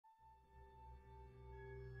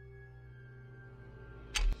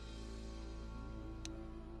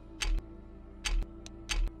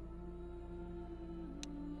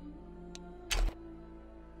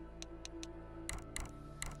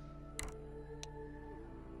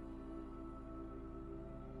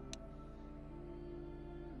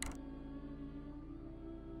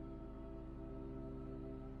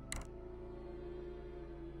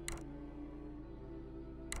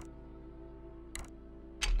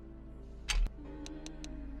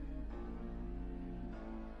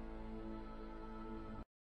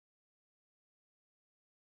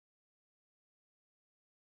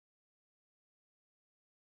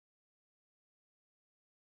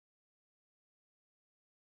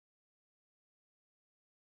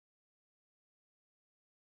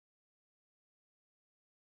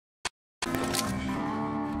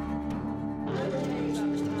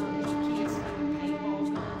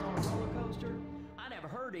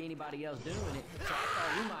hardly anybody else doing it, so I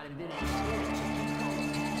thought we might invent it.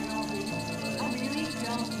 I really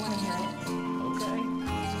don't want to hear it. Okay.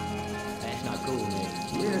 That's not cool, man.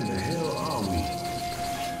 Where in the hell are we?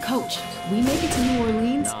 Coach, we make it to New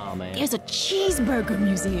Orleans. Nah, man. There's a cheeseburger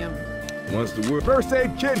museum. What's the word? First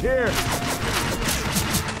aid kit here!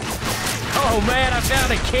 Oh, man, I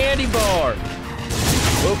found a candy bar.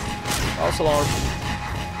 Whoop, false alarm.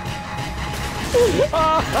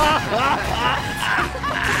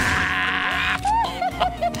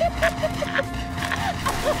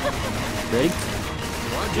 Ready?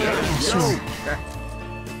 Yeah, sure.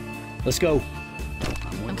 Let's go.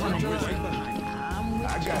 I'm coming. I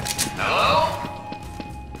got it. Hello?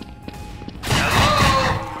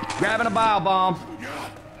 Hello? Grabbing a bile bomb.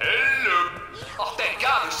 Hello? Oh, thank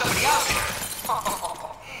God there's somebody out there.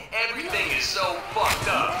 Everything is so fucked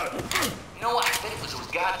up. You know what? I bet it was those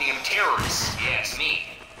goddamn terrorists. Yes, me.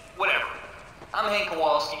 Whatever. I'm Hank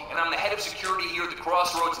Kowalski, and I'm the head of security here at the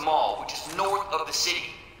Crossroads Mall, which is north of the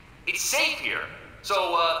city. It's safe here.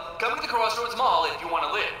 So, come to the Crossroads Mall if you want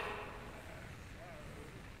to live.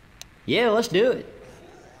 Yeah, let's do it.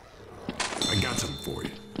 I got something for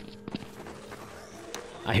you.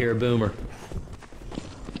 I hear a boomer.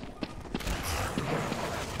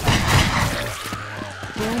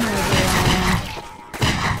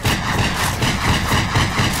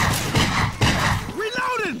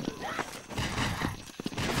 Reloading!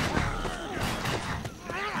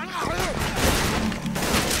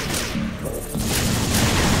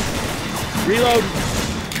 Reload.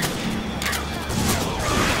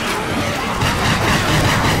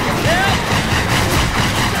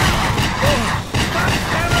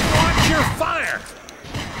 Watch your fire!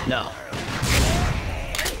 No.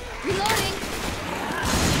 Reloading.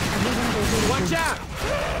 Watch out!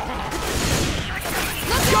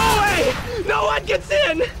 Go away! No one gets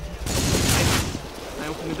in! I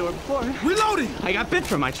opened the door before. Reloading! I got bit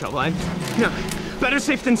for my trouble. No, better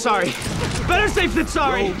safe than sorry. Better safe than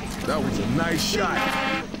sorry. Oh, that was a nice shot.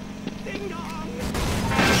 Ding dong.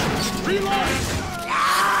 Reloading!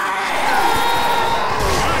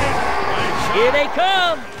 Here they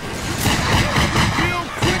come. Real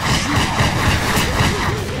quick shoot!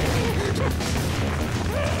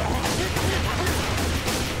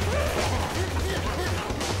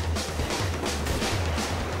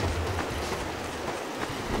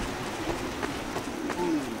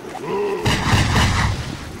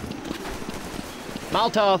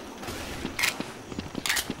 Molotov.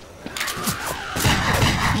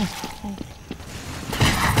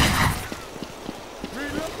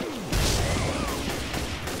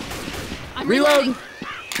 I'm Reloading.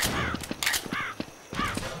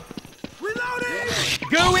 Reloading!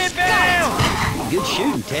 Go inbound. Good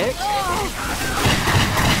shooting, Tex.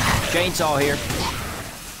 Chainsaw here.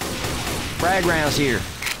 Frag rounds here.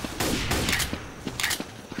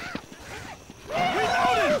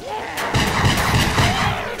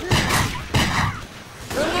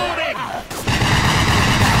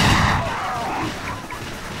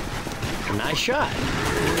 Nice shot.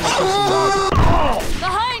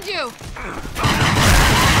 Behind you!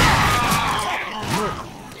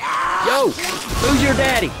 Yo, who's your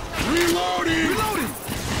daddy? Reloading! Reloading!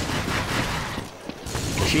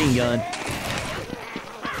 Machine gun.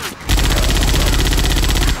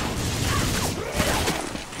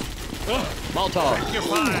 Molotov. You're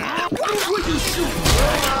fine. What you shooting?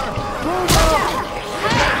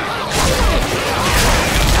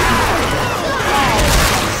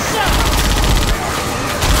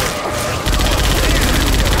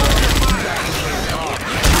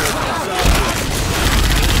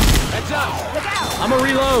 I'm a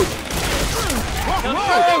reload.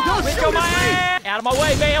 Wick on my ass. Out of my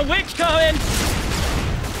way, man. Wick's coming.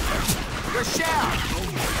 Good shout!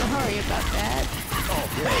 Don't worry about that.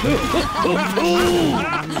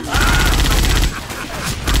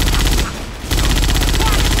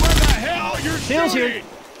 Where the hell you're Phil's here. shooting?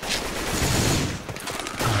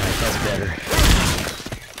 Alright, that's better.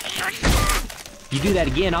 You do that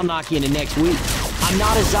again, I'll knock you into next week. I'm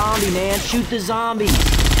not a zombie, man. Shoot the zombies.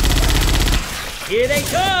 Here they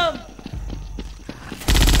come!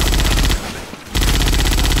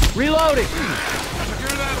 Reloading!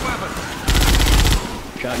 Secure that weapon.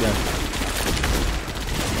 Shotgun.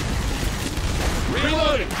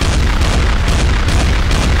 Reloading!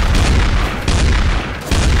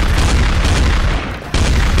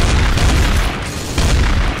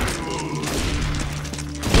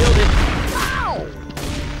 Killed it.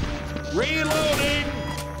 Reloading!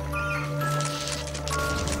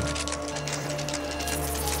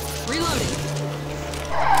 Reloading.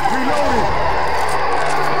 Reloading!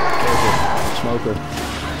 Smoker.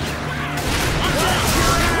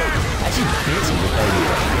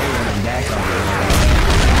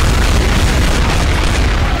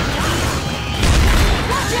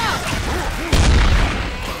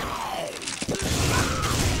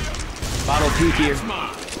 here. That's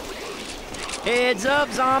mine. Heads up,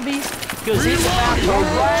 zombies, because it's about to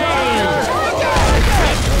rain.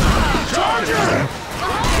 Charger!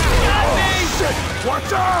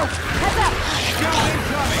 Watch out! Scout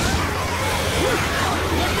incoming!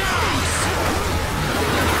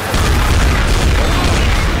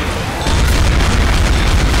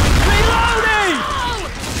 Reloading!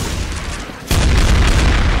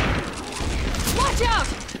 Watch out!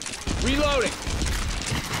 Reloading!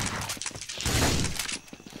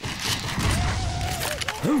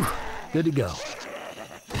 Whew, good to go.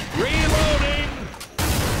 Reloading!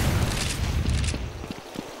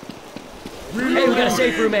 Hey, we got a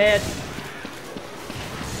safe room ahead.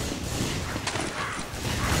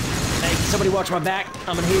 Hey, can somebody watch my back?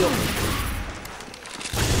 I'm gonna heal.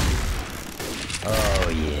 Oh,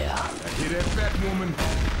 yeah. I hear that fat woman.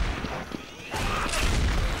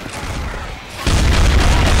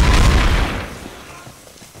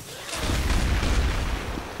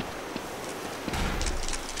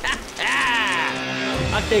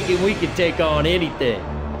 I'm thinking we can take on anything.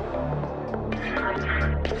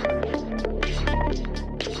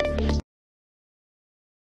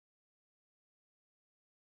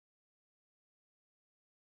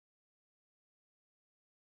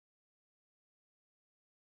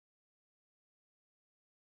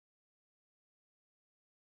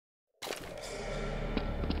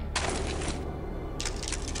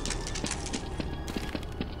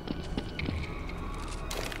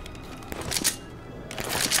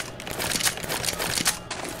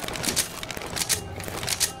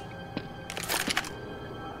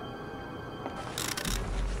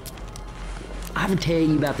 I haven't tell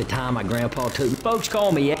you about the time my grandpa took. Folks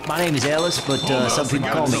call me, my name is Ellis, but some people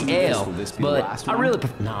call me L. But I really,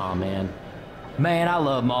 nah, man. Man, I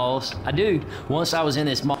love malls. I do. Once I was in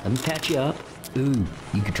this mall. Let me patch you up. Ooh,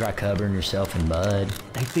 you could try covering yourself in mud.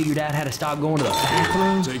 They figured out how to stop going to the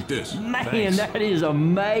bathroom. Take this. Man, Thanks. that is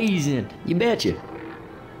amazing. You betcha.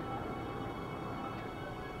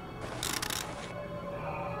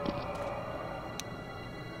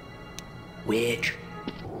 Which?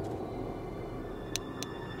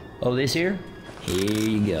 Oh, this here? Here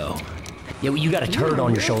you go. Yeah, well, you got a turd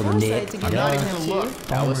on your shoulder, Nick. I'm not even Duh. gonna look.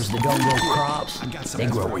 Farmers that don't grow crops, they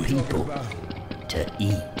grow people to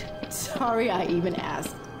eat. Sorry I even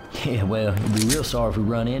asked. Yeah, well, you'd be real sorry if we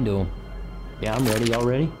run into them. Yeah, I'm ready. Y'all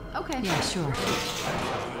ready? Okay. Yeah, sure.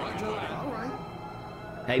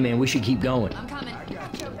 Hey, man, we should keep going. I'm coming.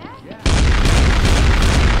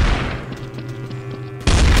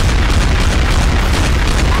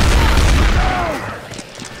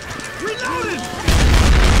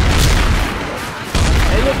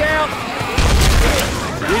 Hey, look out!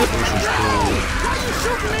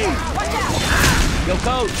 Yo,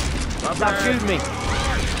 coach, stop shooting me.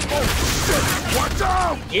 Watch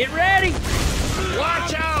out! Get ready!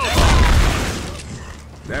 Watch out!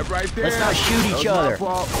 That right there. Let's not shoot each That was other. my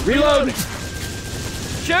fault. Reload!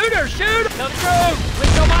 Shoot her! Shoot her! Come through!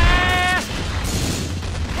 Lick on my ass!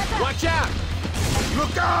 Watch out!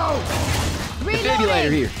 Look out!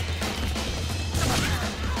 Defibrillator here.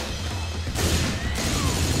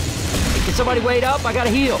 Hey, can somebody wait up? I gotta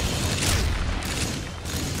heal.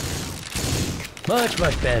 Much,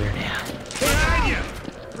 much better now. Behind you!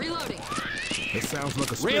 Reloading. That sounds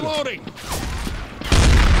like a spinner. Reloading!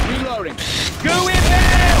 Reloading! Go in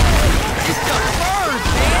there! It's the birds,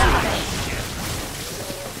 man!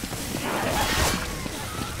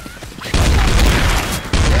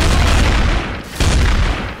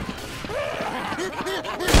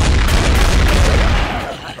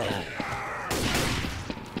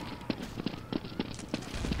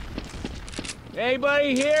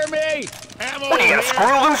 Anybody hear me? Ammo What, are you here. gonna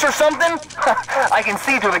screw loose or something? I can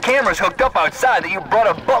see through the cameras hooked up outside that you brought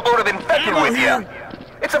a buttload of infected Ammo with you. here.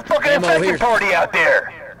 It's a fucking Ammo infected here. party out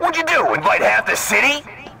there. What'd you do, invite half the city?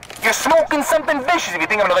 You're smoking something vicious if you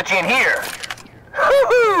think I'm gonna let you in here.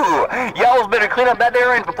 Hoo-hoo! Y'all better clean up that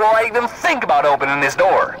there end before I even think about opening this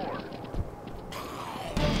door.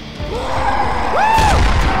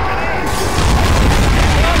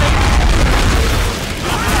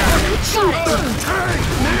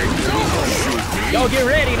 Y'all get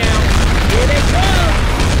ready now. Here they come!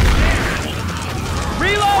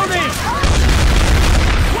 Reloading!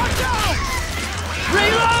 Watch out!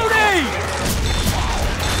 Reloading!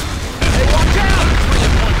 Hey, watch out!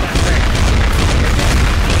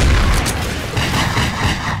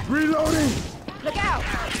 Reloading! Look out!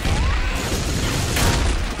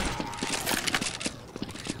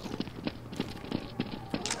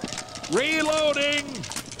 Reloading!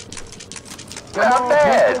 Not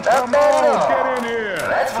bad, not Come bad at on, all. get in here!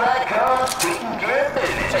 That's what I call taking care of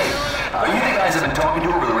business. Hey, are you the guys I've been talking to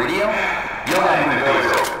over the radio? You don't have to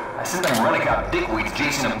go. I sent them rent-a-cop dickweeds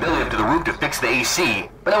Jason and Billy up to the roof to fix the AC,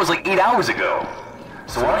 but that was like 8 hours ago.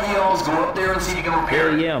 So why don't you all go up there and see if you can repair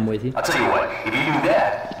it? Yeah, I'm with you. I'll tell you what, if you do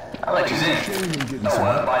that, I'll let you in.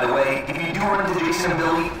 Oh, by the way, if you do run into Jason and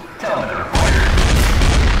Billy, tell them they're fired.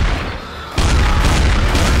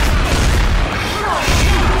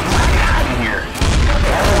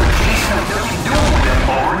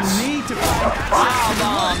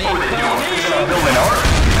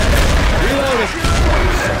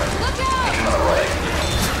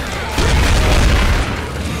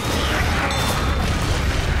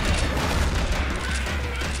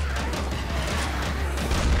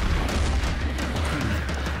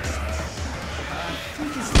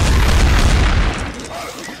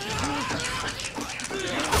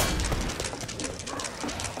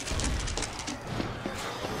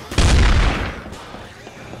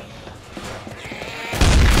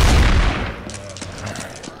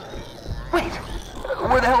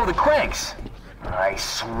 Where the hell are the cranks? I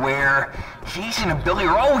swear, Jason and Billy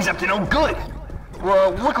are always up to no good.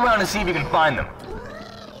 Well, look around and see if you can find them.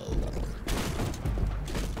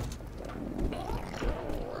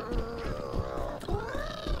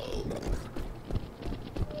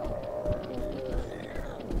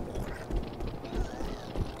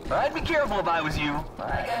 I'd be careful if I was you.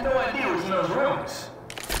 I got no idea what's in those rooms.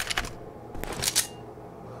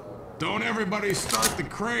 Don't everybody start the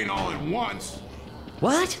crane all at once.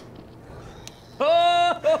 What?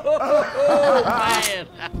 Oh, man.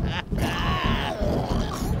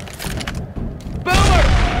 Boomer!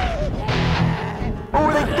 What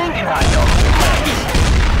were they thinking, hot dog?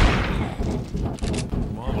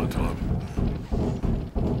 Molotov.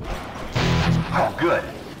 Oh, good.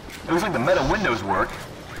 It looks like the metal windows work.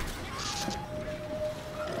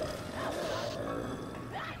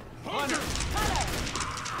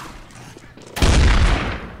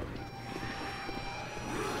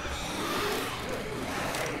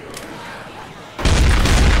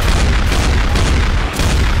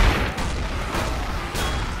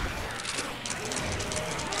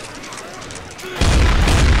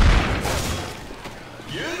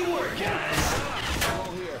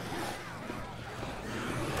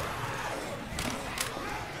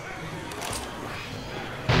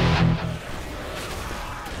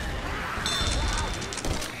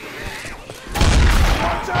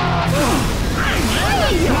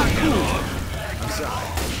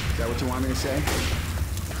 Is that what you want me to say?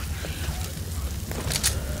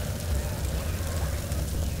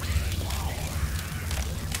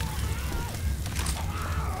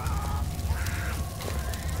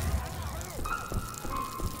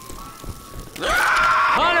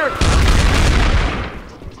 Hunter!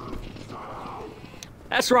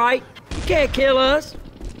 That's right. You can't kill us.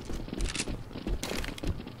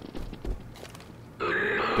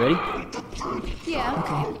 Ready? Yeah.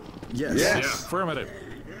 Okay. Yes. Affirmative.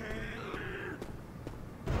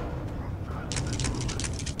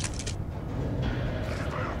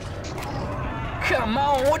 Come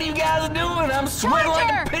on, what are you guys doing? I'm sweating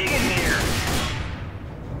like a pig in here.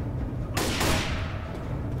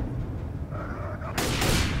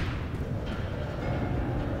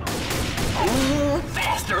 Ooh,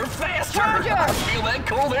 faster, faster! Charger! I feel that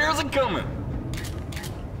cold air is a-coming.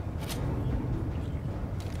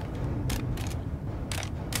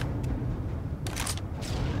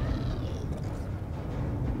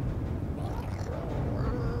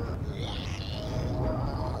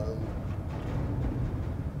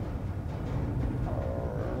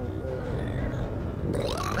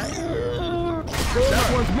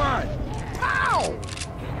 That one's mine. Ow!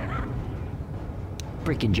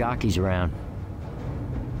 Freaking jockeys around.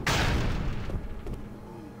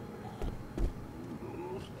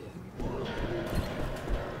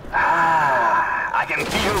 Ah, I can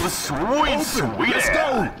feel the sweet Let's air.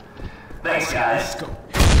 go. Thanks, guys.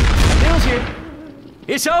 Bill's here.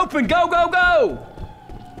 It's open. Go, go, go!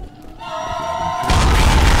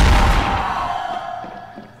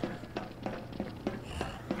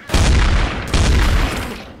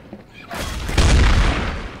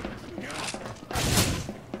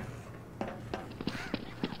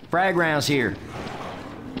 Frag rounds here.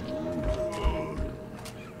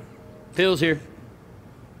 Phil's here.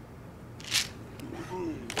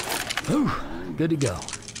 Whew, good to go.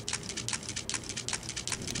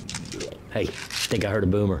 Hey, think I heard a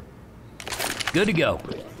boomer. Good to go.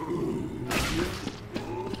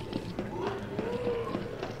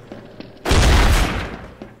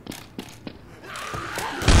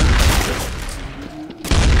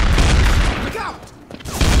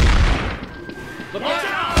 Look out!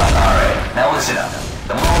 Now listen up.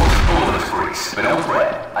 The mall is full of those freaks, but don't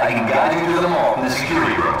fret. I can guide you to the mall from the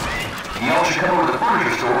security room. You all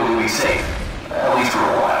relatively safe, at least for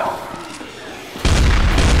a while.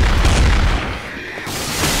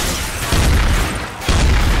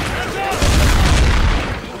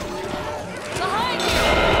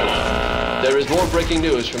 There is more breaking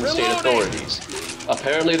news from the state authorities.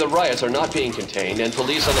 Apparently the riots are not being contained, and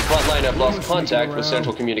police on the front line have lost contact with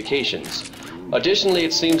central communications. Additionally,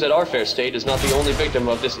 it seems that our fair state is not the only victim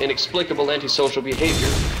of this inexplicable antisocial behavior,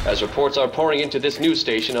 as reports are pouring into this news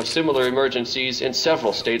station of similar emergencies in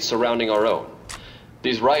several states surrounding our own.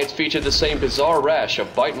 These riots feature the same bizarre rash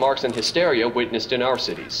of bite marks and hysteria witnessed in our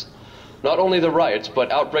cities. Not only the riots,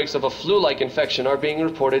 but outbreaks of a flu-like infection are being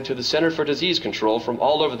reported to the Center for Disease Control from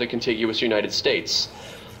all over the contiguous United States.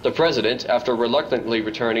 The president, after reluctantly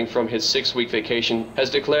returning from his 6-week vacation, has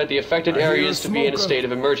declared the affected areas to be in a state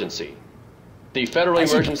of emergency. The Federal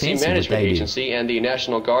Emergency Management Agency and the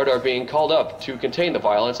National Guard are being called up to contain the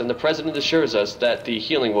violence, and the president assures us that the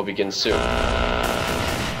healing will begin soon.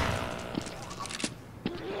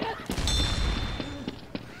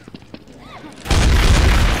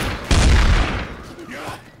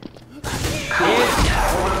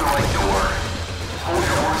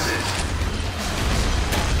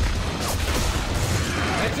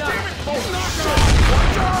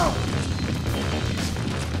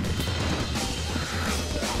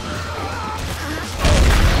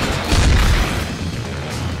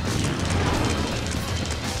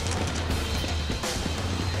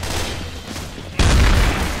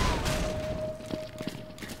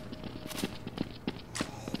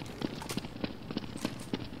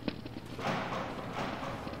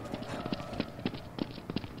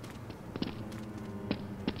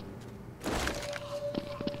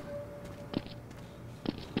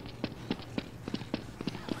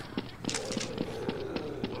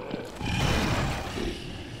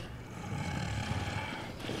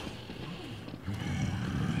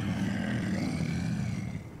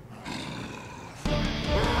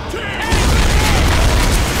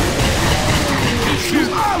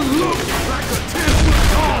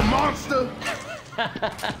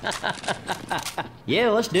 Yeah,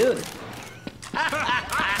 let's do it. I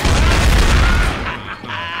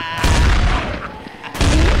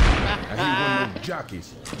hear one of those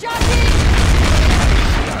jockeys. Jockey!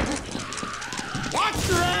 Watch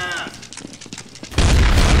your ass!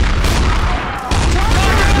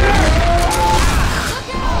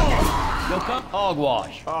 Go come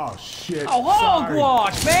hogwash. Oh, shit. Oh,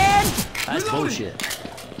 hogwash, man! That's bullshit.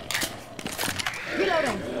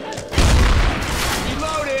 Reloading.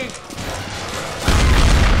 Reloading!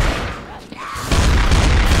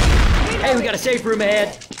 Hey, we got a safe room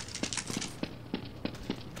ahead.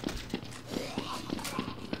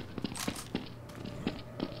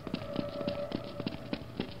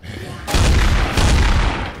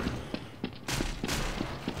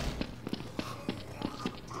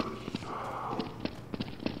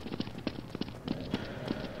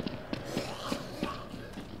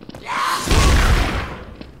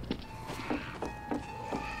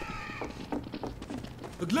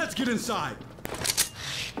 But let's get inside.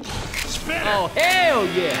 Oh, hell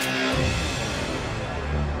yeah!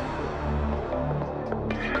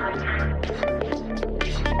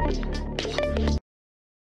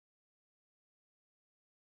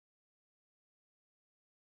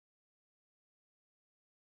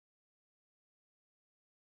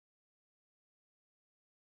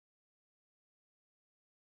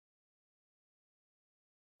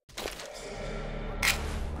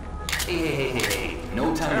 Hey,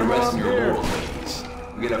 no time to rest in your laurels, ladies.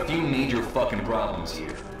 We got a few major fucking problems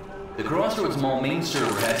here. The Crossroads Mall main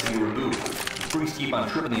server has to be removed. The freaks keep on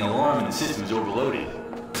tripping the alarm and the system is overloaded.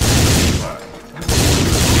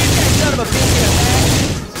 Son of a bitch!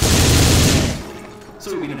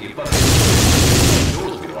 So we need to get fucking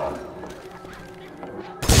doors will be locked.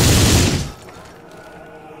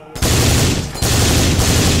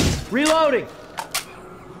 Reloading!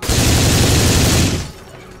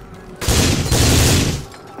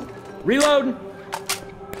 Reloading!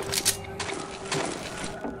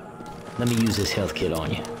 Let me use this health kit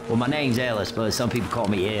on you. Well, my name's Ellis, but some people call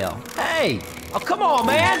me L. Hey! Oh, come on,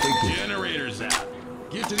 man! Generator's out.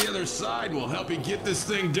 Get to the other side, we'll help you get this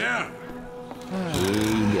thing down.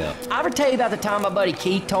 There you go. I ever tell you about the time my buddy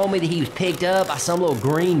Keith told me that he was picked up by some little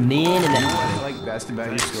green men and You know that... what I like best about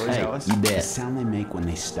your stories, Hey, Alice? you bet. The sound they make when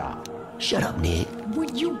they stop. Shut up, Nick.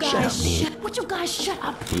 Would you Shut up, guys Nick. Would you guys shut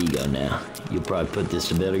up? Here you go now. You'll probably put this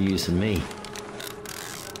to better use than me.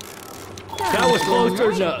 That was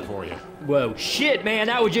closer enough. For you. Whoa, shit, man,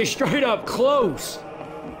 that was just straight up close.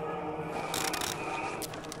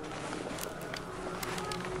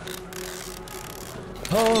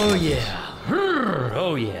 Oh, yeah.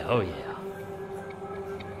 Oh, yeah, oh, yeah.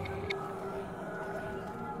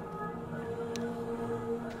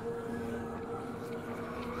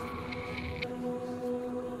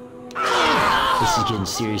 is getting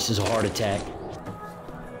serious as a heart attack.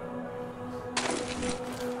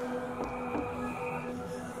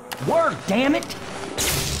 Work, damn it!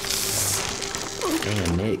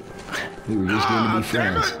 Damn, Nick. We were just going to be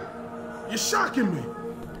friends. You're shocking me.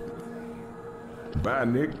 Bye,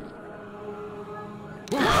 Nick.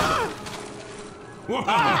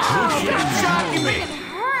 Shocking me! It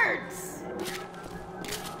hurts!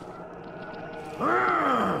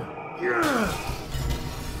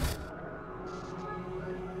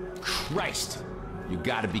 Christ! You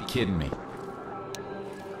gotta be kidding me.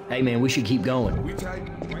 Hey, man, we should keep going.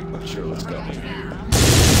 Sure, let's go.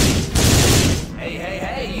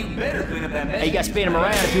 Hey, you better clean up that mess. Hey, you gotta spin him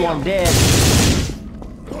around if you want him dead.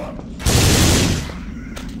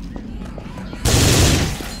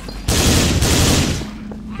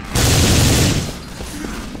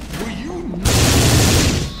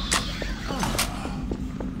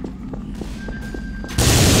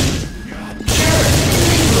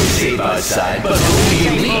 Outside, but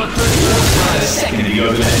believe me, not a second to go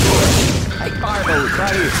to that door. Hey, Firebolt,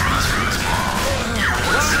 right here.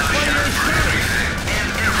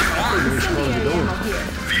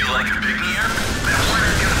 Feel like a pick-me-up? That's why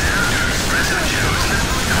you're gonna have to express a chosen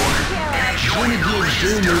Jimmy gives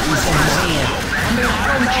Junior some hand. I mean, I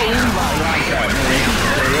don't know anybody like that,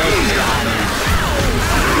 man.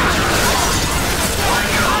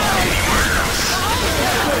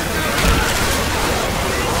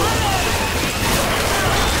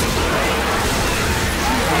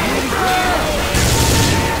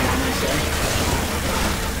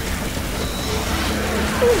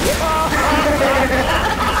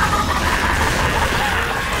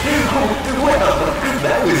 Well,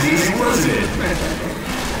 that was easy, wasn't it?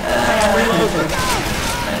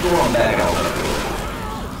 Go on back out.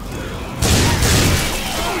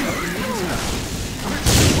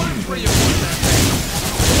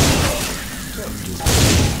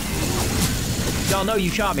 Y'all know you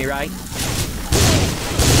shot me, right?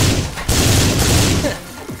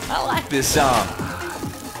 I like this song.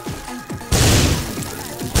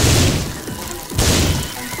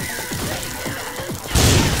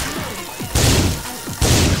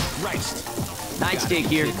 Nightstick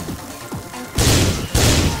here.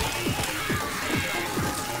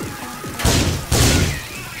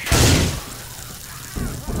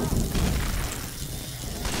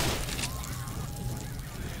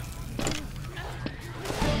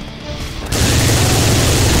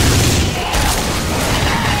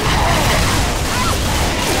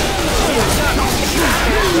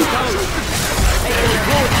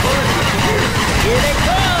 Here they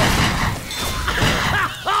come!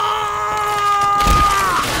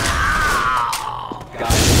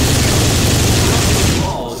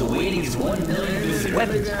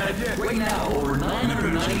 Weapons. Right now, over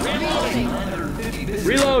 990,950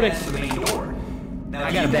 Reloading.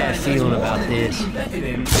 I got a bad feeling about this.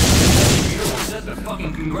 Set the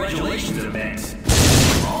fucking congratulations event.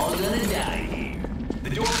 We're all gonna die here. The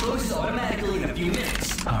door closes automatically in a few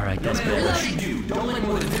minutes. All right, that's Whatever better. else you do, don't let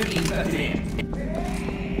more than 15 infected in.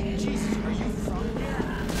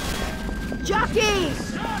 Jockey!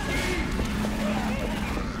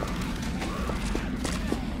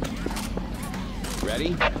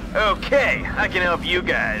 Ready? Okay, I can help you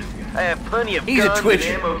guys. I have plenty of He's a guns and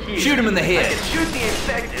twitcher. ammo here. Shoot him in the head. I can shoot the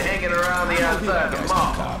infected hanging around the outside of the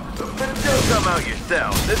mall. But don't come out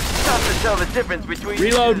yourselves. It's tough to tell the difference between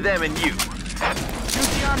them and you. Shoot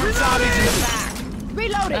the armored zombies in the back!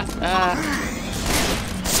 Reloading!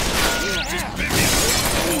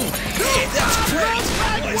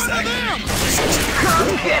 Come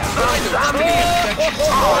get some zombies!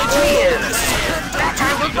 Oh, man! That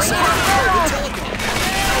time was like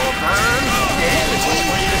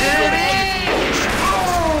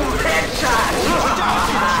headshot!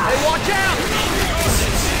 Hey, watch out!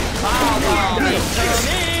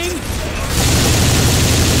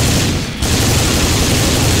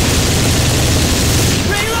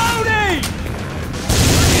 Reloading!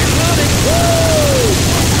 Woo!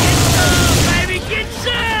 Get some, baby, get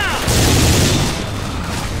some!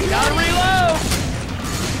 Gotta reload!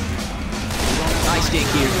 Nice stick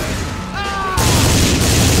here.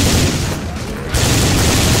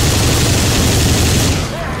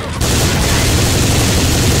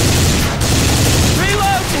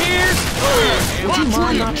 Would you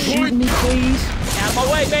mind not shooting me, please? Out of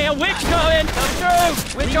my way, man! Witch coming! Come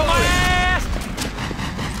through! Witch on my ass!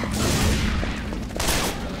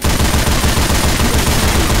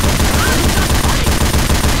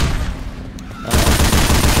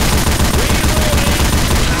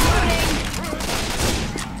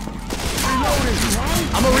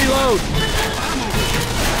 I'm gonna reload!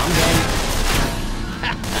 I'm done.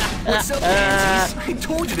 What's up, Nancy's? I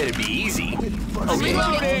told you that it'd be easy.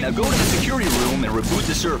 Okay, now go to the security room and reboot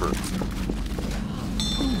the server.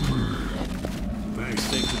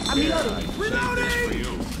 I'm reloading!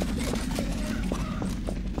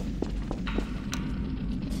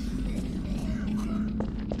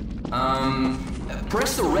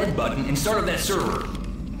 Press the red button and start up that server.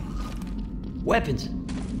 Weapons.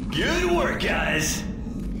 Good work, guys.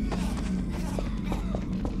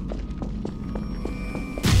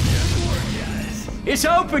 It's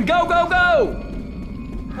open! Go, go, go!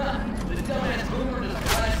 The dumbass boomer just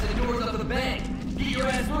blasted the doors up to the bank. Get your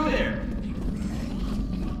ass through there.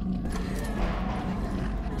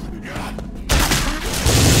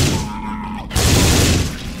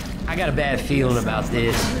 I got a bad feeling about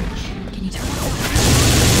this. Can you turn it off?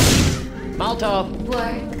 Molotov.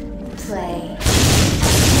 Work, play.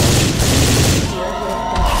 Do your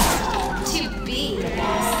best to be the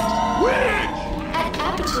best. At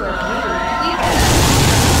Aperture Beauty,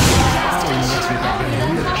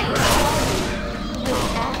 we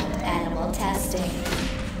without animal testing.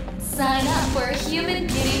 Sign up for a human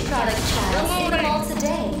beauty product trial in the mall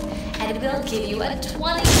today, and we'll give you a $20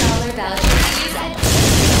 voucher to use at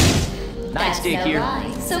Nightstick That's no here.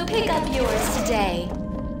 lie, so pick up yours today.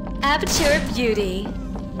 Aperture Beauty.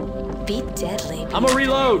 Be deadly. I'm gonna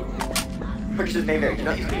reload. Purchases may vary. Do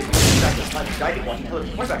not use video guided watching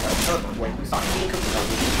television. More background, telephone, voice, stock, cooking,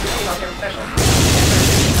 professional.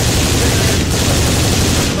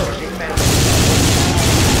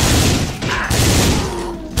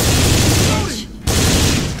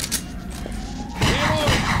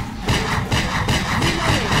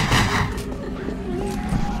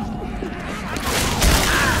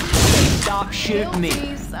 Stop shooting me.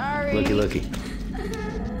 Sorry. Looky.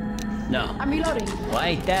 No. I'm reloading. Well,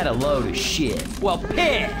 ain't that a load of shit? Well,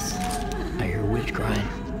 piss! I hear a witch crying.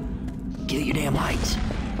 Get your damn lights.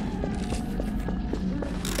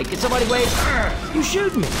 Hey, can somebody wait? You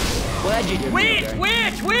shooting me. Well, that just... Witch!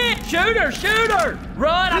 Shoot her!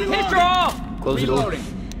 Run, I pissed her off! Close the door.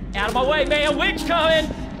 Out of my way, man, witch coming!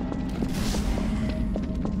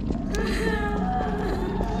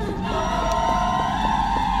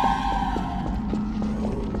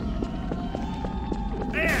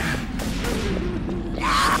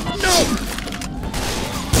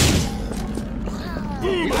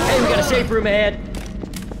 Hey, we got a safe room ahead.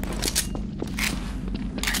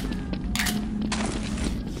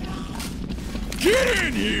 Get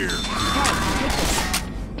in here!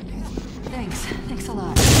 Thanks a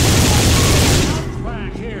lot.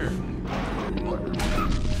 Back here.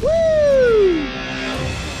 Woo!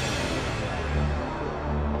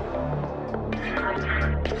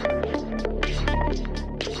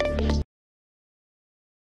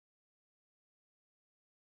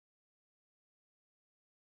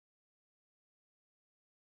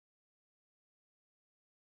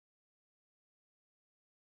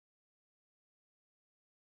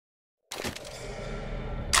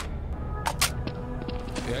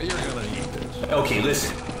 Yeah, you're gonna need this. Okay,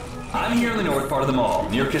 listen. I'm here in the north part of the mall,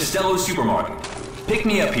 near Costello's supermarket. Pick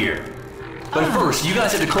me up here. But first, you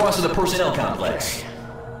guys have to cross to the personnel complex.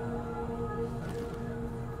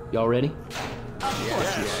 Y'all ready?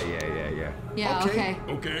 Yeah, okay.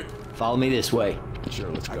 Okay. Follow me this way. Sure,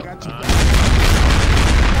 let's go.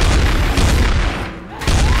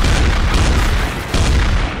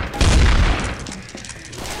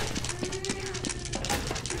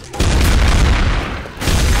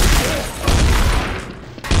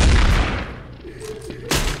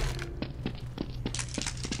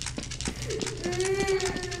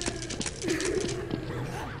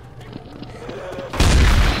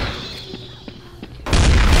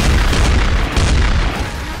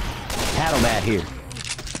 Paddle mat here.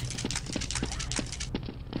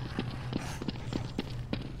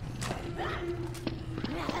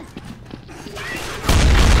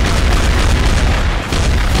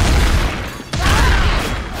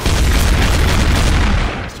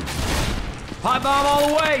 Pipe bomb all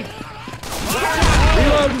the way.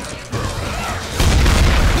 Reloading.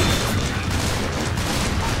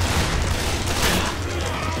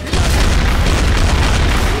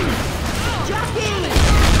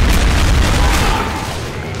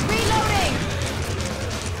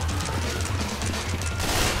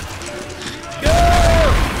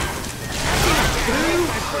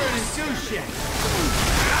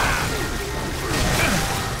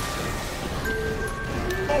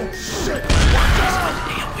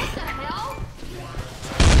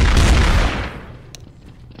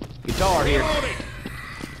 Guitar here.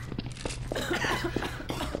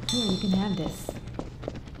 Here, you can have this.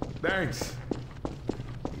 Thanks.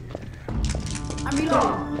 I'm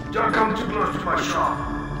reloading. Don't come too close to my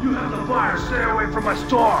shop. You have the fire. Stay away from my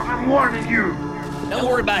store. I'm warning you. Don't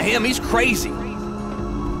worry about him. He's crazy.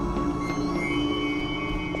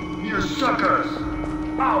 You suckers.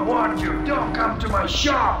 I warned you. Don't come to my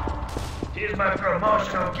shop. Here's my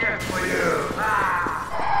promotional gift for you.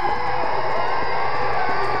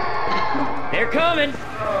 They're coming.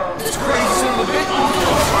 This crazy son of a bitch.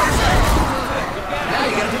 Now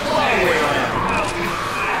you gotta put the long way on him.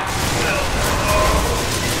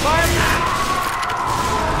 Fire!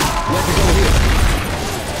 Weapons over here.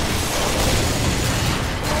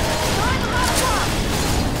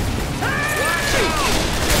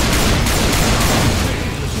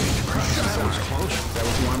 That was close. Is that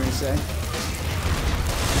what you want me to say?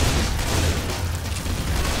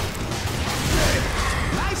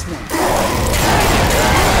 Nice one.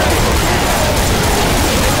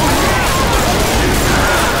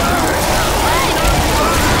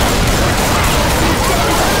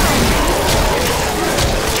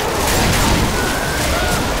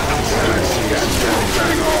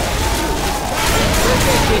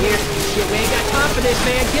 Shit, we ain't got time for this,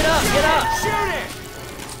 man. Get up, get up. Shoot it!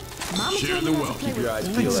 Share the wealth. Keep your eyes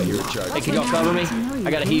peeled like you're in charge. Hey, can y'all cover me?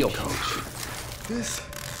 I gotta heal. This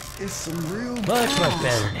is some real Much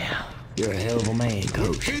better now. You're a hell of a man,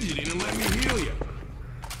 Coach. Fidgeting and let me heal you.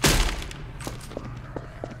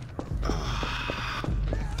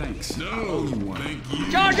 Thanks. No, thank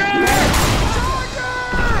you. Charger!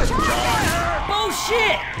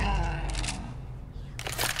 Bullshit!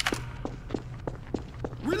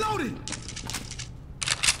 Reloading!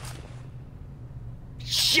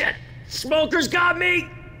 Shit! Smoker's got me!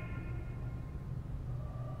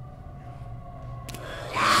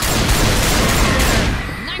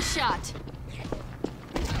 Nice shot.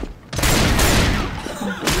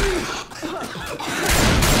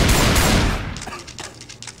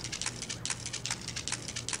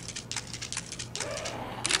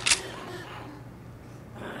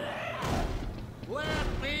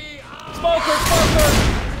 Smoker! Smoker!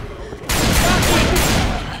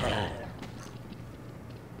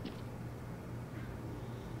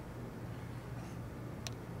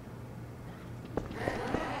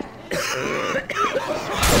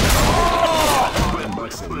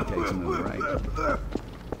 Buck said he takes another right.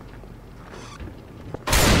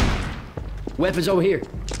 Weapons over here.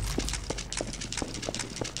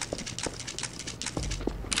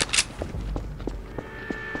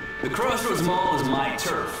 The Crossroads Mall is my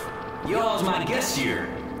turf. Y'all's my guest here.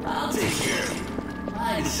 I'll take care of you.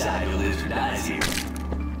 I decide who lives or dies here.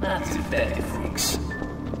 Not these infected freaks.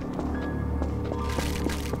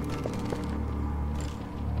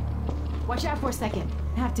 Watch out for a second.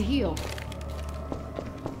 I have to heal.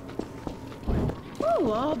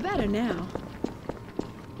 Ooh, all better now.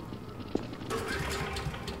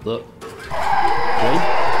 Look. Ready?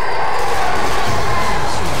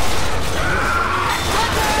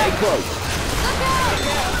 Stay close.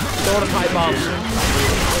 Throwing a pipe bomb.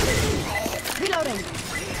 Reloading.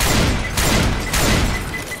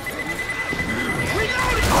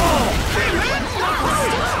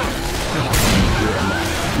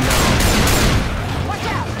 Watch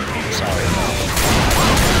out. Sorry.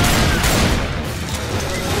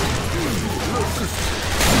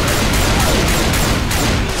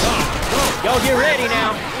 Y'all get ready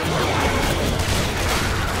now.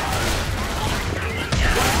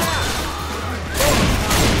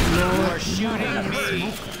 You're shooting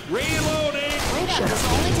me. Reloading. Wait up, this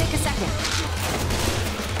will only take a second.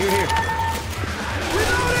 Here.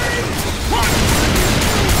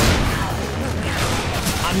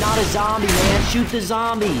 I'm not a zombie, man. Shoot the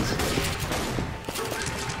zombies.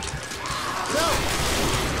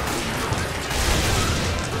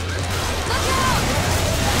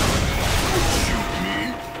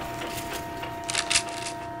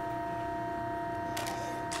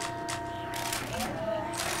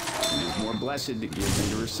 It's more blessed to give than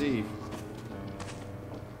to receive.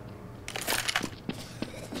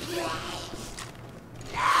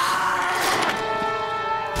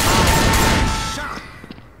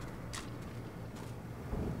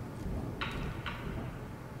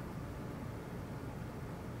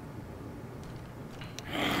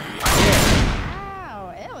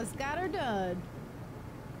 Wow, Ella's got her done.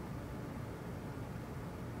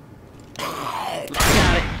 I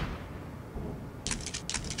got it.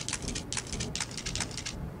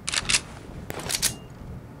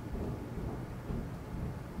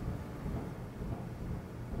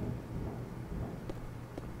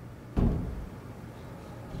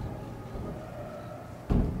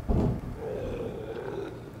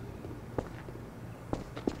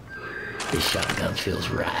 This shotgun feels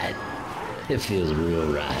right. It feels real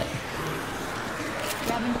right.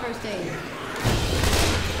 Grabbing first aid.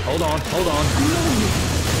 Hold on, hold on.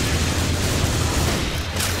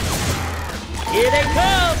 Here they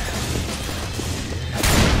come!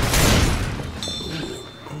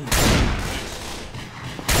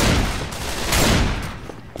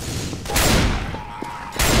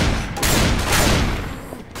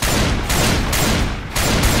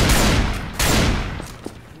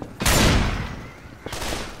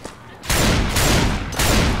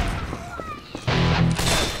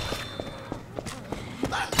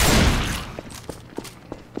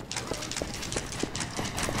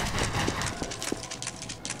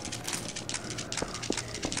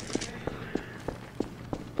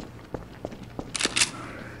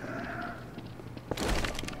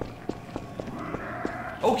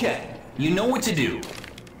 Okay, you know what to do.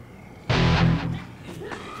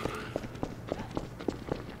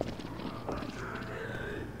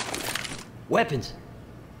 Weapons.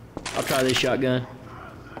 I'll try this shotgun.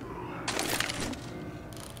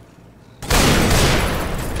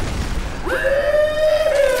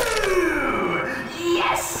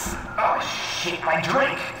 Yes! Oh shit, my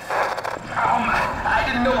drink! I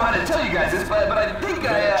didn't know how to tell you guys this, but I think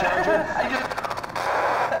I just...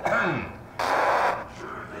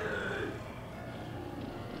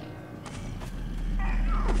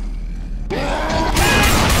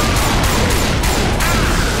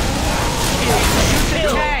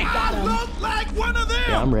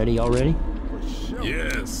 Yeah, I'm ready. Y'all ready?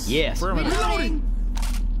 Yes. Yes. Reloading.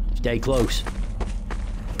 Stay close.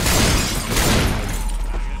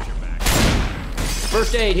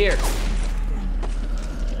 First aid here.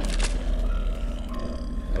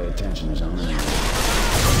 Pay attention, John. Let me hear you.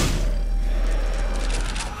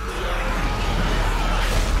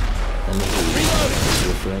 That's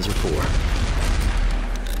what friends are for.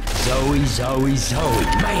 Zoe.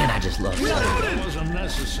 Man, I just love Zoe. That was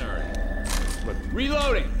unnecessary. But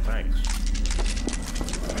reloading. Thanks.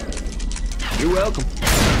 You're welcome.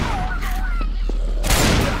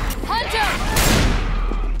 Hunter!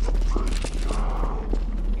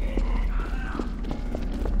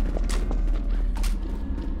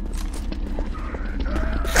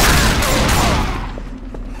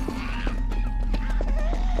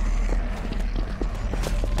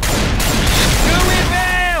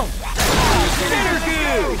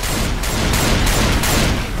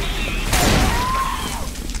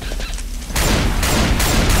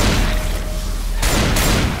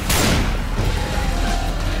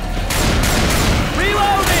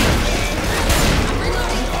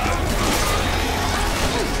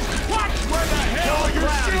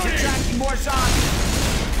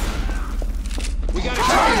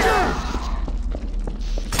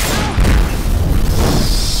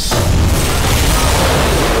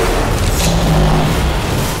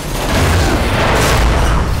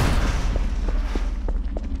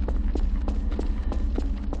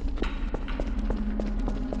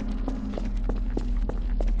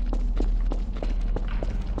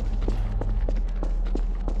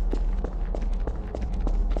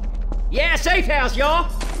 Yeah, safe house, y'all.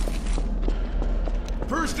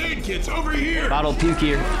 First aid kits over here. Bottle of puke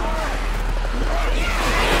here.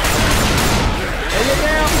 Hey, look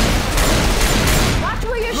out! Watch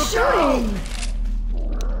where you're shooting.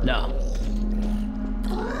 No.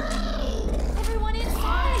 Everyone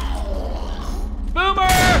inside!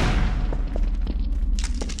 Boomer!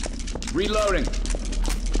 Reloading.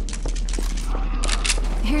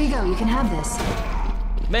 Here you go. You can have this.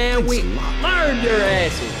 Man, we learned your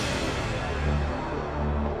asses.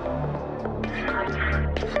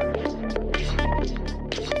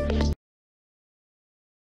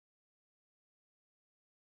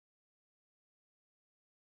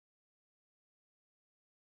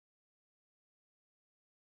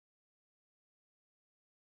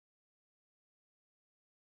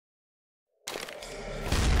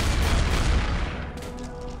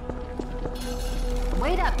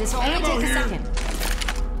 Wait up. This will only take a second.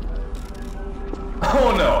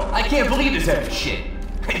 Oh no, I can't believe this heavy shit.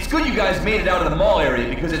 It's good you guys made it out of the mall area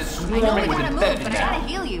because it's I know we swarming with gotta move, infected but I now. gotta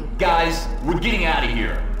heal you. Guys, we're getting out of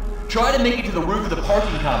here. Try to make it to the roof of the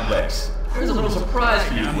parking complex. There's a little surprise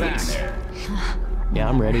for you waiting there. Yeah,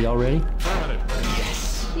 I'm ready. Y'all ready?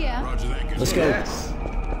 Yes. Yeah. Roger that. Good Let's go. Yes.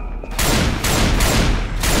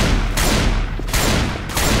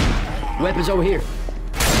 Weapons over here.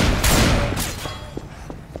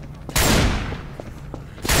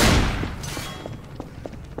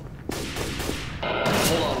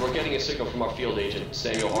 Hold on, we're getting a signal from our field agent,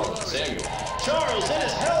 Samuel Harlan. Samuel. Charles, it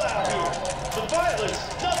is hell out here. The violence,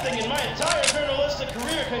 nothing in my entire journalistic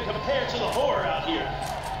career can compare to the horror out here.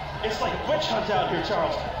 It's like a witch hunt out here,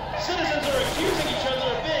 Charles. Citizens are accusing each other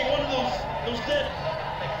of being one of those dead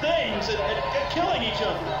things and killing each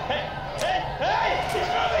other. Hey! He's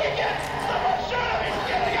moving again! Someone shoot him! He's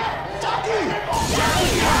getting up!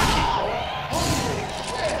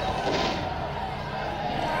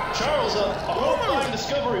 Charles, a horrifying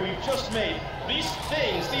discovery we've just made. These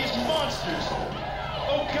things, these monsters.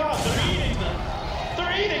 Oh God, they're eating them.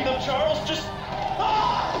 They're eating them, Charles. Just...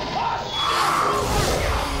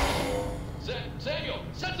 Samuel,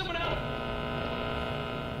 send someone out!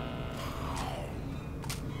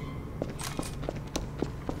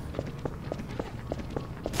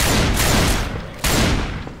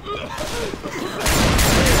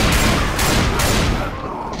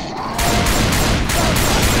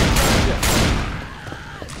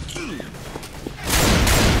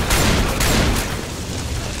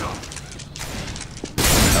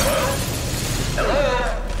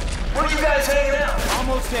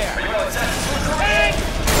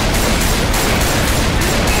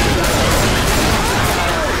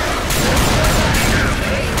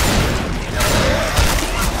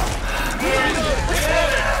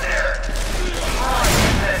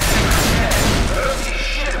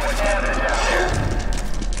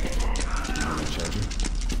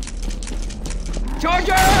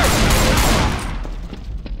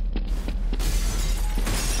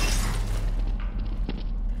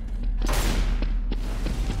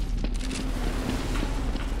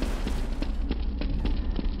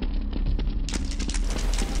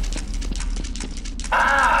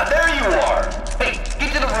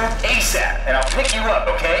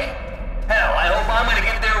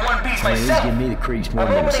 I'm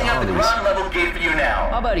opening up the ground level gate for you now.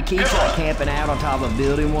 My buddy Keith tried camping out on top of a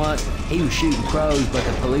building once. He was shooting crows, but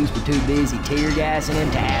the police were too busy tear gassing him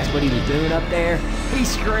to ask what he was doing up there. He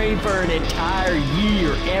screamed for an entire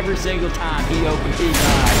year every single time he opened his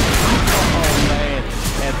eyes. Oh man.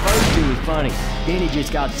 At first it was funny, then he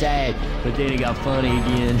just got sad, but then it got funny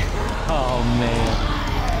again. Oh man.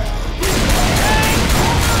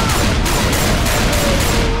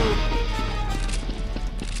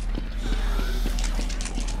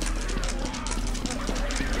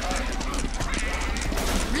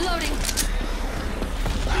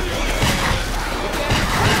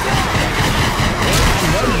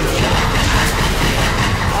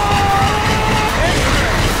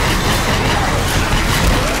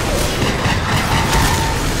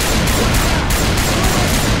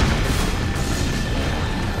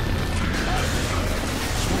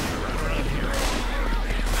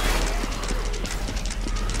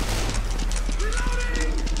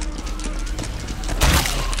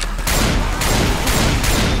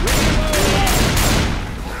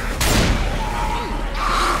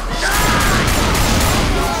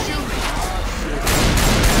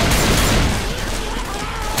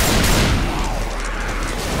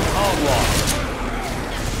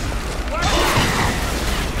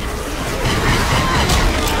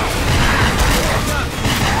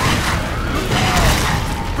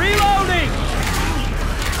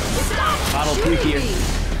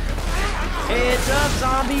 Heads up,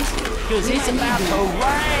 zombies, because it's about to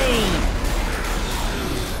rain!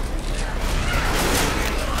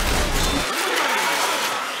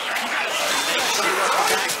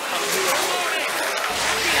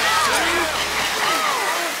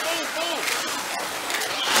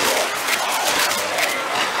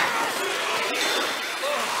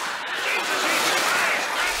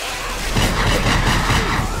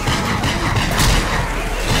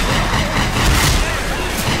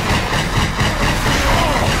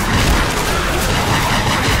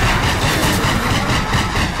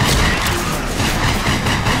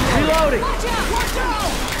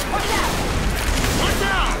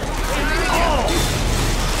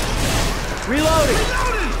 Reloading!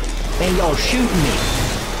 And y'all shooting me.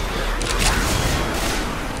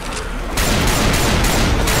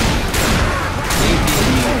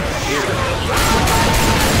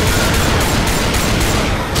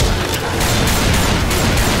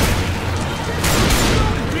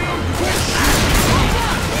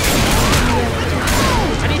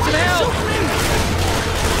 I need some help!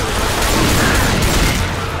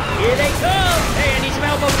 Here they come! Hey, I need some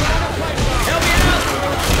help. Help me out!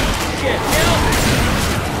 Shit, help!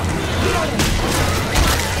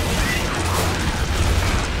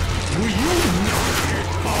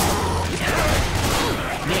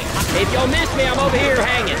 If y'all miss me, I'm over here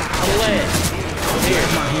hanging on the ledge. Over here.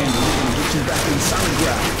 My hand, we're gonna get you back in solid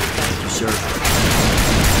ground. Thank you, sir.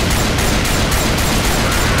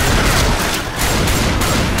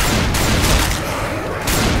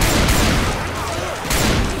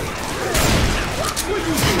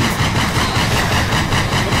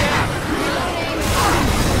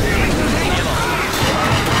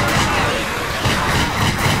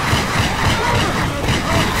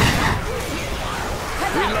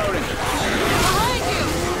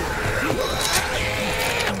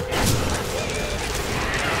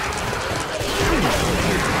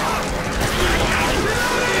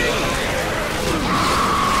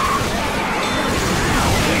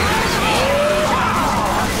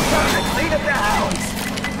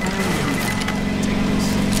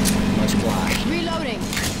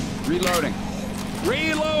 Reloading.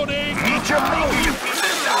 Reloading! Eat your finger, you piece of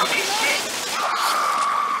zombie shit!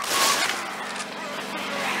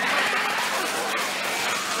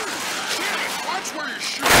 Watch where you're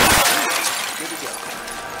shooting! Good to go.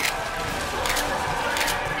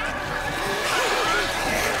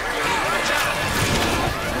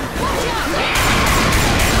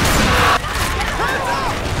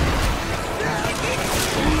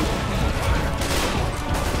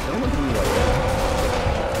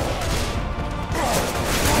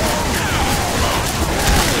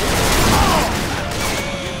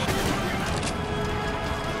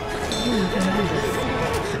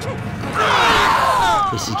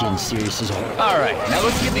 This is getting serious as all. Alright, now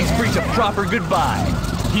let's give these freaks a proper goodbye.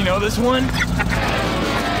 You know this one?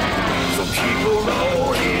 So people know